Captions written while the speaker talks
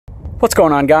What's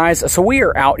going on, guys? So we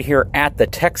are out here at the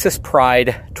Texas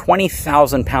Pride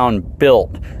 20,000 pound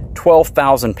built,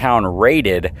 12,000 pound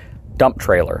rated dump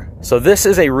trailer. So this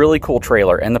is a really cool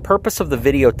trailer, and the purpose of the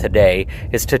video today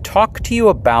is to talk to you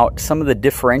about some of the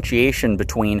differentiation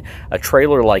between a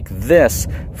trailer like this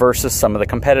versus some of the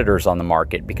competitors on the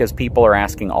market, because people are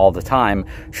asking all the time,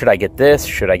 should I get this?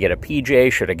 Should I get a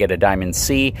PJ? Should I get a Diamond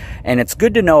C? And it's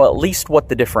good to know at least what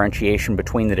the differentiation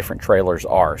between the different trailers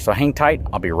are. So hang tight,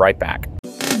 I'll be right back.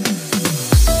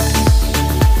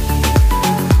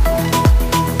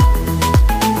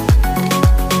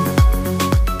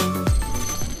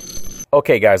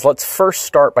 Okay guys, let's first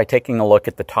start by taking a look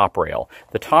at the top rail.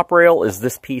 The top rail is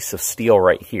this piece of steel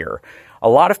right here. A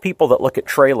lot of people that look at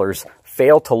trailers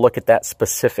fail to look at that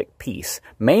specific piece,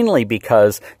 mainly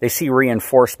because they see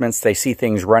reinforcements, they see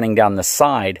things running down the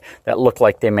side that look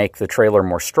like they make the trailer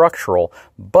more structural,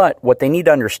 but what they need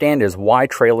to understand is why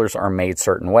trailers are made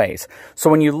certain ways. So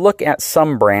when you look at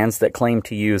some brands that claim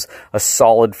to use a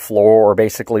solid floor, or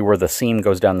basically where the seam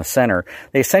goes down the center,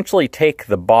 they essentially take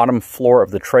the bottom floor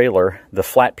of the trailer, the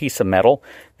flat piece of metal,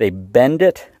 they bend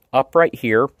it up right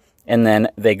here, and then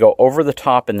they go over the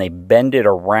top and they bend it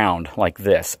around like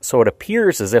this. So it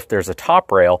appears as if there's a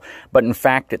top rail, but in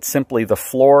fact it's simply the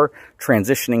floor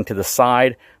transitioning to the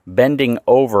side, bending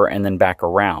over, and then back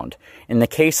around. In the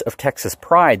case of Texas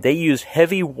Pride, they used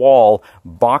heavy wall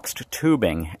boxed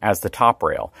tubing as the top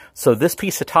rail. So this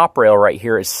piece of top rail right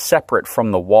here is separate from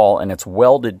the wall, and it's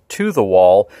welded to the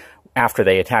wall after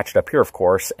they attach it up here, of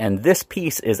course, and this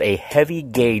piece is a heavy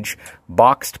gauge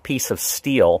boxed piece of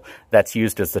steel that's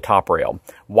used as the top rail.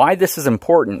 Why this is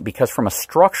important? Because from a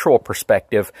structural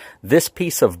perspective, this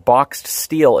piece of boxed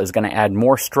steel is going to add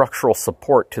more structural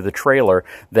support to the trailer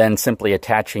than simply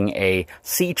attaching a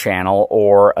C-channel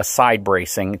or a side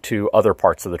bracing to other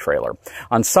parts of the trailer.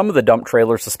 On some of the dump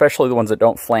trailers, especially the ones that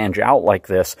don't flange out like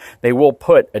this, they will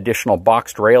put additional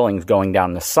boxed railings going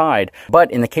down the side,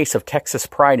 but in the case of Texas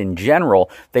Pride in general,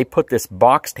 they put this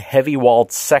boxed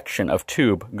heavy-walled section of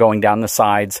tube going down the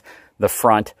sides, the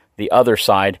front, the other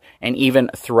side, and even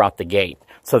throughout the gate.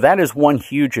 So that is one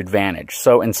huge advantage.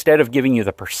 So instead of giving you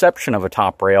the perception of a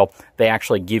top rail, they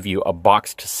actually give you a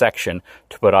boxed section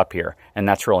to put up here, and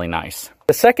that's really nice.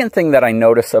 The second thing that I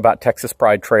notice about Texas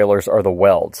Pride trailers are the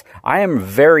welds. I am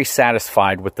very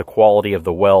satisfied with the quality of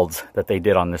the welds that they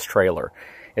did on this trailer.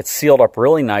 It's sealed up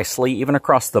really nicely, even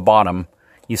across the bottom.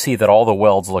 You see that all the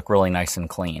welds look really nice and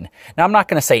clean. Now, I'm not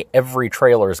going to say every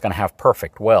trailer is going to have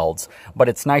perfect welds, but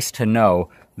it's nice to know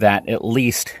that at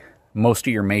least most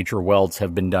of your major welds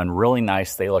have been done really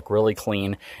nice. They look really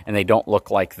clean, and they don't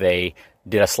look like they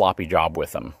did a sloppy job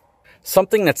with them.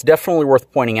 Something that's definitely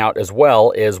worth pointing out as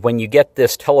well is when you get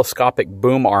this telescopic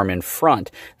boom arm in front,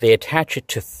 they attach it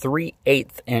to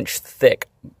 3/8 inch thick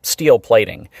steel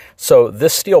plating. So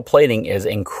this steel plating is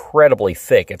incredibly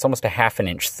thick. It's almost a ½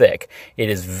 inch thick. It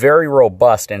is very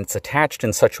robust, and it's attached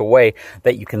in such a way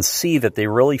that you can see that they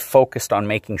really focused on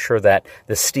making sure that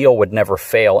the steel would never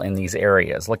fail in these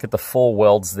areas. Look at the full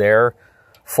welds there.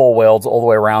 Full welds all the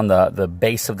way around the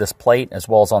base of this plate as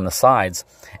well as on the sides.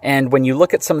 And when you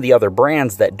look at some of the other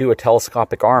brands that do a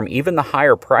telescopic arm, even the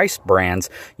higher priced brands,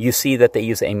 you see that they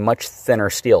use a much thinner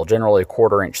steel, generally a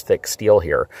 1/4 inch thick steel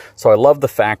here. So I love the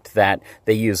fact that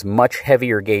they use much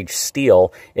heavier gauge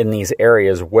steel in these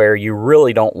areas where you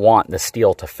really don't want the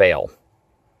steel to fail.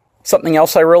 Something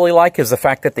else I really like is the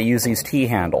fact that they use these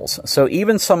T-handles. So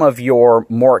even some of your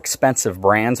more expensive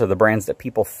brands, or the brands that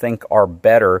people think are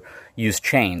better, use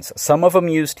chains. Some of them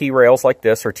use T-rails like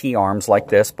this or T-arms like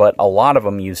this, but a lot of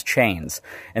them use chains.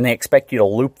 And they expect you to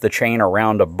loop the chain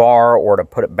around a bar or to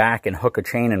put it back and hook a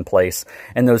chain in place.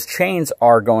 And those chains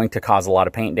are going to cause a lot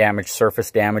of paint damage,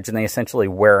 surface damage, and they essentially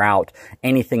wear out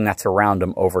anything that's around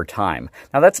them over time.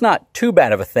 Now that's not too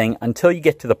bad of a thing until you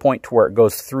get to the point to where it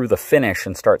goes through the finish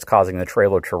and starts causing the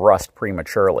trailer to rust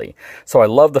prematurely. So I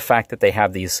love the fact that they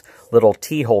have these little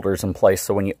T-holders in place,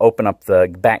 so when you open up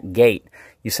the back gate,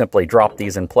 you simply drop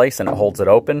these in place and it holds it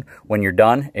open. When you're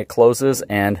done, it closes,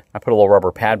 and I put a little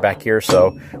rubber pad back here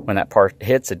so when that part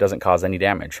hits, it doesn't cause any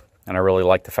damage. And I really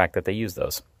like the fact that they use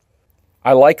those.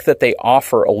 I like that they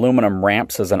offer aluminum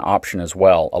ramps as an option as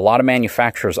well. A lot of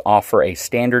manufacturers offer a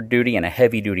standard duty and a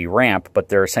heavy duty ramp, but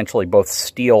they're essentially both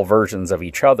steel versions of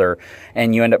each other,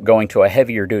 and you end up going to a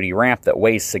heavier duty ramp that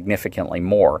weighs significantly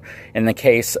more. In the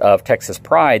case of Texas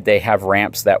Pride, they have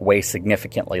ramps that weigh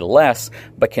significantly less,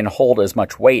 but can hold as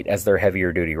much weight as their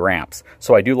heavier duty ramps.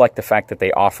 So I do like the fact that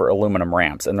they offer aluminum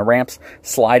ramps, and the ramps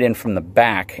slide in from the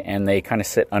back, and they kind of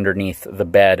sit underneath the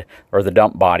bed or the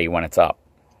dump body when it's up.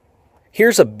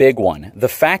 Here's a big one. The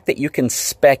fact that you can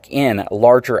spec in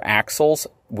larger axles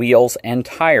wheels and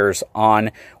tires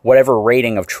on whatever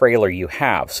rating of trailer you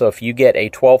have. So if you get a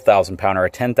 12,000 pound or a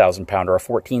 10,000 pound or a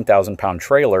 14,000 pound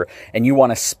trailer and you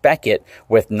want to spec it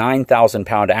with 9,000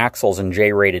 pound axles and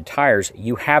J-rated tires,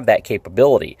 you have that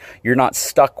capability. You're not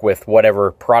stuck with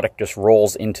whatever product just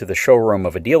rolls into the showroom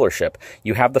of a dealership.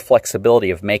 You have the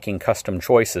flexibility of making custom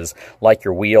choices like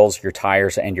your wheels, your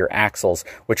tires, and your axles,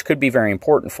 which could be very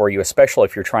important for you, especially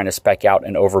if you're trying to spec out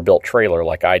an overbuilt trailer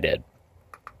like I did.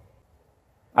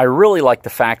 I really like the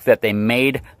fact that they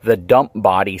made the dump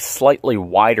body slightly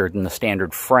wider than the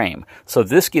standard frame. So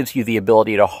this gives you the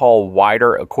ability to haul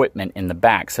wider equipment in the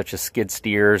back, such as skid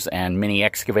steers and mini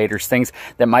excavators, things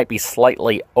that might be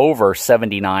slightly over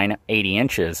 79, 80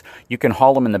 inches. You can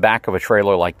haul them in the back of a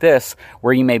trailer like this,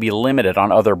 where you may be limited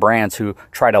on other brands who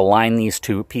try to line these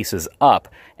two pieces up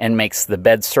and makes the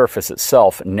bed surface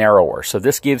itself narrower. So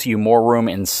this gives you more room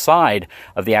inside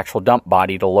of the actual dump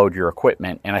body to load your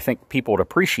equipment, and I think people would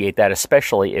appreciate that,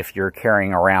 especially if you're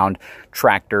carrying around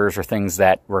tractors or things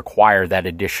that require that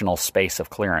additional space of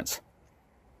clearance.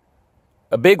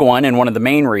 A big one, and one of the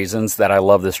main reasons that I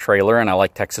love this trailer and I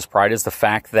like Texas Pride, is the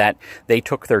fact that they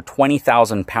took their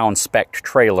 20,000 pound spec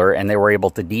trailer and they were able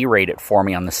to derate it for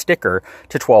me on the sticker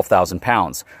to 12,000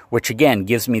 pounds, which again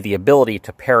gives me the ability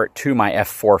to pair it to my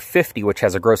F450, which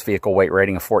has a gross vehicle weight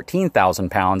rating of 14,000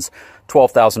 pounds.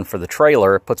 12,000 for the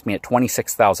trailer puts me at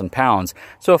 26,000 pounds.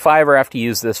 So if I ever have to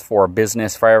use this for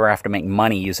business, if I ever have to make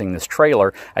money using this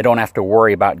trailer, I don't have to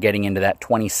worry about getting into that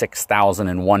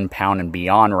 26,001 pound and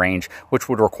beyond range, which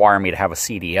would require me to have a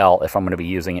CDL if I'm going to be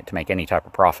using it to make any type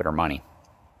of profit or money.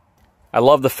 I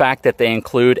love the fact that they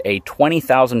include a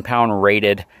 20,000 pound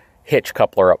rated hitch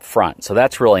coupler up front. So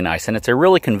that's really nice, and it's a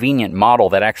really convenient model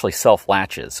that actually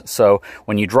self-latches. So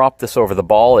when you drop this over the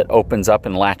ball, it opens up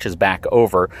and latches back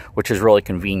over, which is really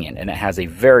convenient, and it has a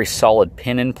very solid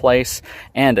pin in place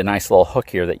and a nice little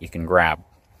hook here that you can grab.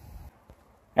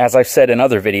 As I've said in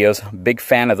other videos, big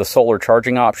fan of the solar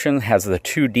charging option. Has the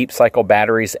 2 deep cycle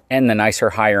batteries and the nicer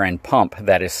higher end pump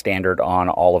that is standard on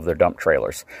all of their dump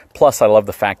trailers. Plus, I love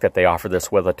the fact that they offer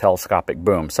this with a telescopic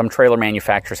boom. Some trailer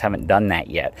manufacturers haven't done that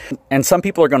yet. And some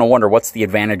people are going to wonder what's the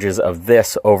advantages of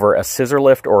this over a scissor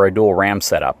lift or a dual ram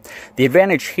setup. The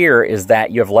advantage here is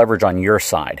that you have leverage on your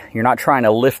side. You're not trying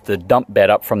to lift the dump bed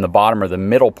up from the bottom or the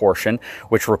middle portion,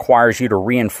 which requires you to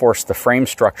reinforce the frame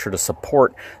structure to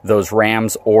support those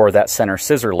rams or that center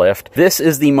scissor lift. This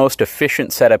is the most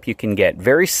efficient setup you can get.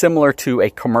 Very similar to a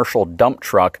commercial dump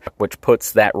truck, which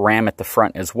puts that ram at the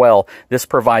front as well. This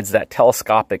provides that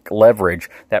telescopic leverage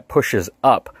that pushes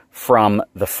up from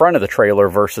the front of the trailer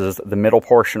versus the middle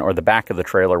portion or the back of the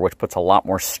trailer, which puts a lot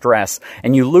more stress,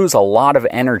 and you lose a lot of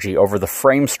energy over the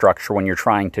frame structure when you're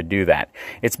trying to do that.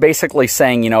 It's basically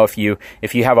saying, you know, if you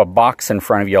have a box in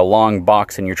front of you, a long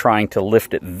box, and you're trying to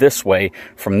lift it this way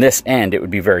from this end, it would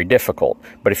be very difficult.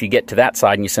 But if you get to that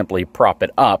side and you simply prop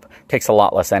it up, it takes a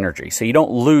lot less energy. So you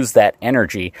don't lose that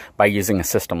energy by using a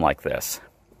system like this.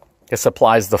 This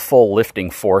applies the full lifting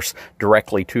force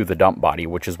directly to the dump body,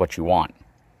 which is what you want.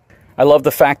 I love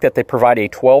the fact that they provide a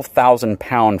 12,000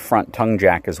 pound front tongue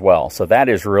jack as well, so that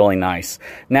is really nice.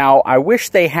 Now, I wish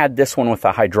they had this one with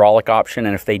a hydraulic option,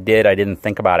 and if they did, I didn't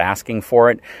think about asking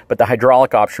for it, but the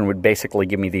hydraulic option would basically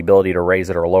give me the ability to raise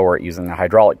it or lower it using the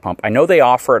hydraulic pump. I know they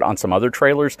offer it on some other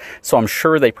trailers, so I'm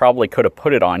sure they probably could have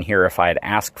put it on here if I had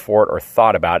asked for it or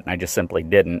thought about it, and I just simply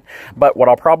didn't. But what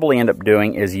I'll probably end up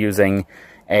doing is using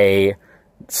a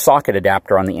socket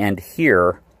adapter on the end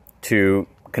here to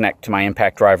connect to my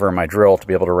impact driver and my drill to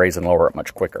be able to raise and lower it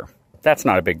much quicker. That's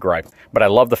not a big gripe, but I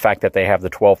love the fact that they have the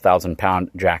 12,000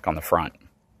 pound jack on the front.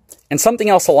 And something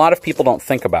else a lot of people don't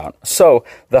think about. So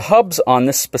the hubs on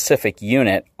this specific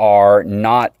unit are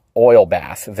not oil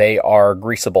bath. They are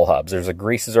greasable hubs. There's a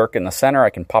grease zerk in the center. I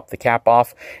can pop the cap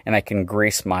off and I can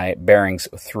grease my bearings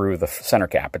through the center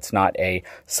cap. It's not a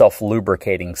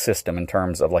self-lubricating system in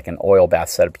terms of like an oil bath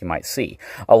setup you might see.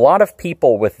 A lot of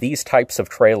people with these types of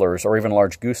trailers or even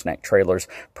large gooseneck trailers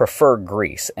prefer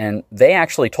grease, and they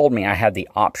actually told me I had the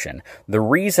option. The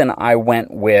reason I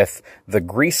went with the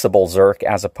greasable zerk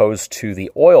as opposed to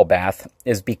the oil bath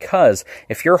is because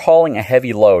if you're hauling a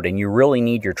heavy load and you really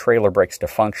need your trailer brakes to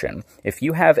function, if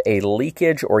you have a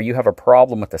leakage or you have a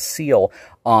problem with the seal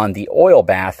on the oil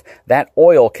bath, that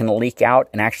oil can leak out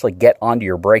and actually get onto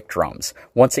your brake drums.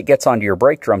 Once it gets onto your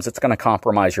brake drums, it's going to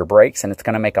compromise your brakes and it's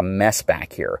going to make a mess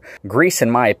back here. Grease, in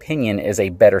my opinion, is a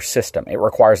better system. It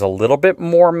requires a little bit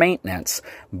more maintenance,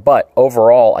 but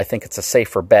overall, I think it's a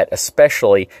safer bet,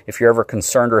 especially if you're ever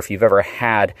concerned or if you've ever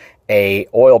had a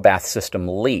oil bath system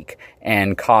leak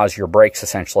and cause your brakes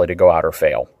essentially to go out or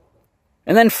fail.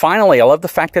 And then finally, I love the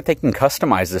fact that they can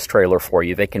customize this trailer for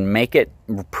you. They can make it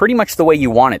pretty much the way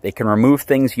you want it. They can remove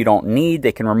things you don't need.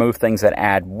 They can remove things that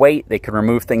add weight. They can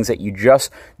remove things that you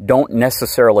just don't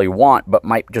necessarily want, but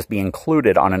might just be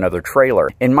included on another trailer.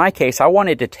 In my case, I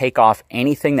wanted to take off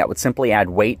anything that would simply add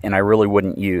weight and I really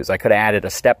wouldn't use. I could have added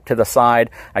a step to the side.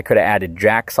 I could have added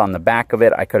jacks on the back of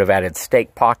it. I could have added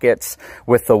stake pockets.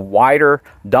 With the wider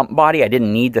dump body, I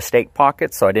didn't need the stake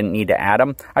pockets, so I didn't need to add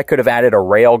them. I could have added a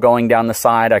rail going down the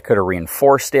side. I could have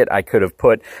reinforced it. I could have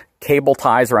put cable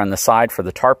ties around the side for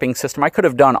the tarping system. I could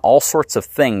have done all sorts of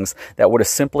things that would have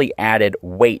simply added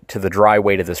weight to the dry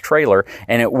weight of this trailer,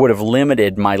 and it would have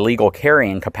limited my legal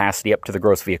carrying capacity up to the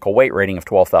gross vehicle weight rating of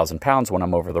 12,000 pounds when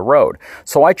I'm over the road.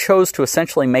 So I chose to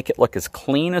essentially make it look as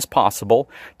clean as possible,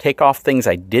 take off things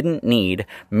I didn't need,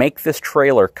 make this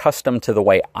trailer custom to the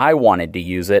way I wanted to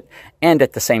use it, and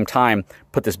at the same time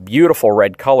put this beautiful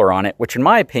red color on it, which in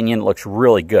my opinion looks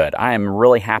really good. I am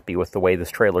really happy with the way this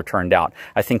trailer turned out.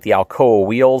 I think the Alcoa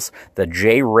wheels, the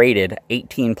J-rated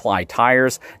 18-ply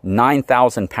tires,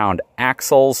 9,000 pound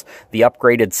axles, the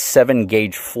upgraded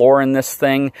 7-gauge floor in this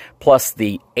thing, plus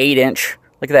the 8-inch,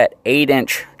 look at that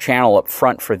 8-inch channel up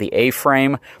front for the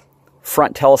A-frame,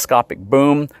 front telescopic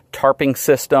boom, tarping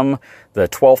system, the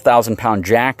 12,000 pound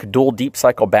jack, dual deep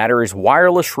cycle batteries,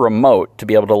 wireless remote to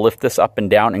be able to lift this up and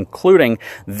down, including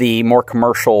the more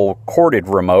commercial corded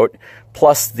remote,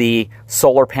 plus the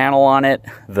solar panel on it,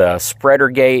 the spreader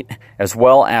gate, as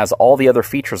well as all the other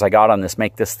features I got on this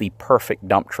make this the perfect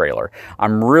dump trailer.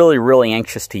 I'm really, really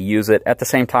anxious to use it. At the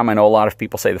same time, I know a lot of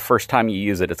people say the first time you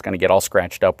use it, it's going to get all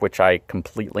scratched up, which I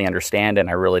completely understand and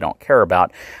I really don't care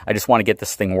about. I just want to get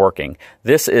this thing working.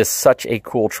 This is such a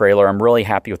cool trailer. I'm really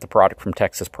happy with the product from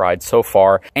Texas Pride so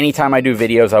far. Anytime I do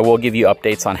videos, I will give you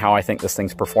updates on how I think this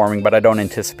thing's performing, but I don't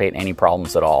anticipate any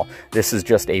problems at all. This is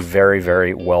just a very,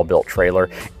 very well-built trailer.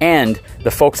 And the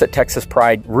folks at Texas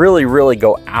Pride really, really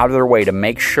go out of their way to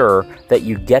make sure that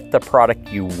you get the product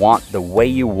you want the way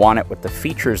you want it with the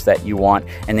features that you want,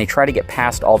 and they try to get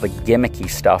past all the gimmicky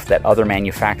stuff that other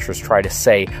manufacturers try to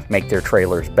say make their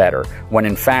trailers better, when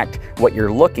in fact what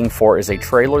you're looking for is a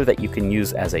trailer that you can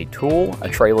use as a tool, a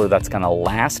trailer that's going to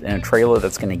last, and a trailer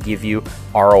that's going to give you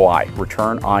ROI,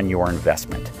 return on your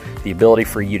investment. The ability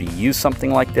for you to use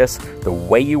something like this the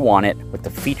way you want it, with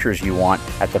the features you want,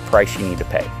 at the price you need to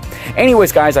pay.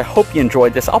 Anyways, guys, I hope you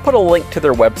enjoyed this. I'll put a link to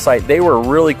their website. They were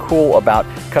really cool about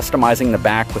customizing the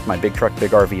back with my Big Truck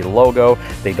Big RV logo.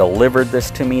 They delivered this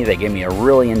to me. They gave me a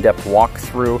really in-depth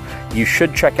walkthrough. You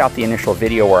should check out the initial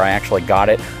video where I actually got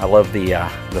it. I love the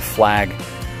flag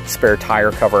spare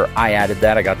tire cover. I added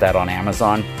that. I got that on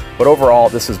Amazon. But overall,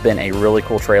 this has been a really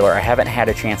cool trailer. I haven't had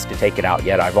a chance to take it out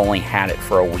yet. I've only had it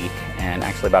for a week, and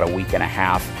actually about a week and a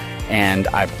half. And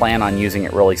I plan on using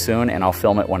it really soon, and I'll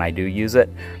film it when I do use it.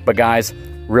 But guys,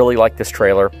 really like this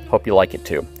trailer. Hope you like it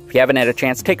too. If you haven't had a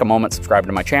chance, take a moment, subscribe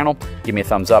to my channel, give me a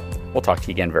thumbs up. We'll talk to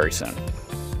you again very soon.